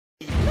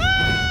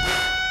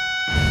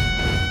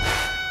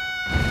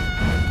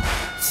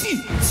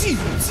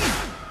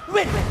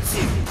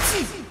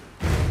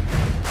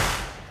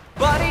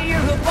Buddy, you're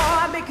a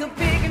boy, make a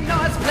big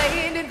noise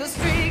playing in the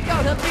street.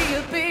 Gonna be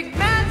a big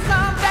man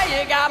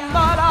someday. You got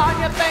mud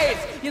on your face,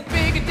 you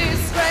big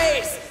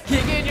disgrace,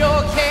 kicking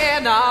your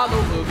can all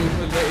over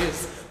the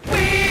place.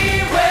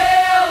 We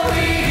will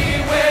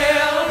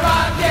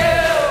rock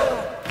you.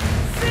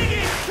 Sing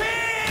it,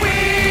 kid. We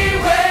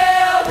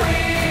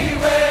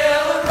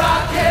will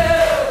rock you.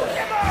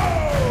 Come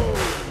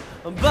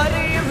on.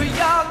 Buddy, you're a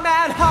young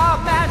man, hard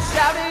man,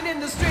 shouting in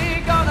the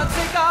street. Gonna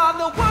take on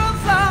the world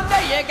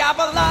someday. You got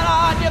blood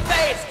on your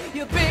face,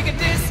 you big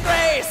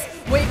disgrace,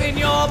 waving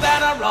your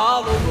banner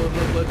all over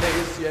the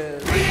place, yeah.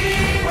 We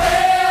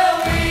will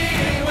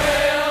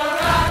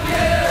rock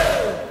you.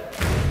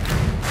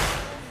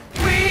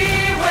 We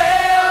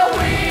will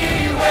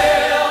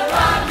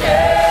rock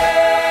you.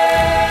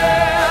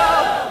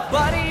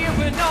 Buddy,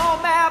 you're an old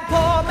man,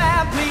 poor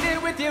man,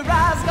 bleeding with your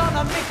eyes,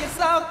 gonna make you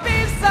some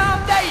peace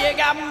someday. You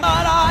got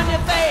mud on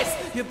your face,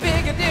 you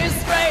big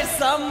disgrace,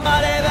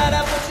 somebody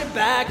better put you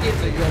back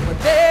into your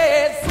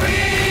place.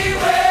 We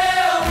will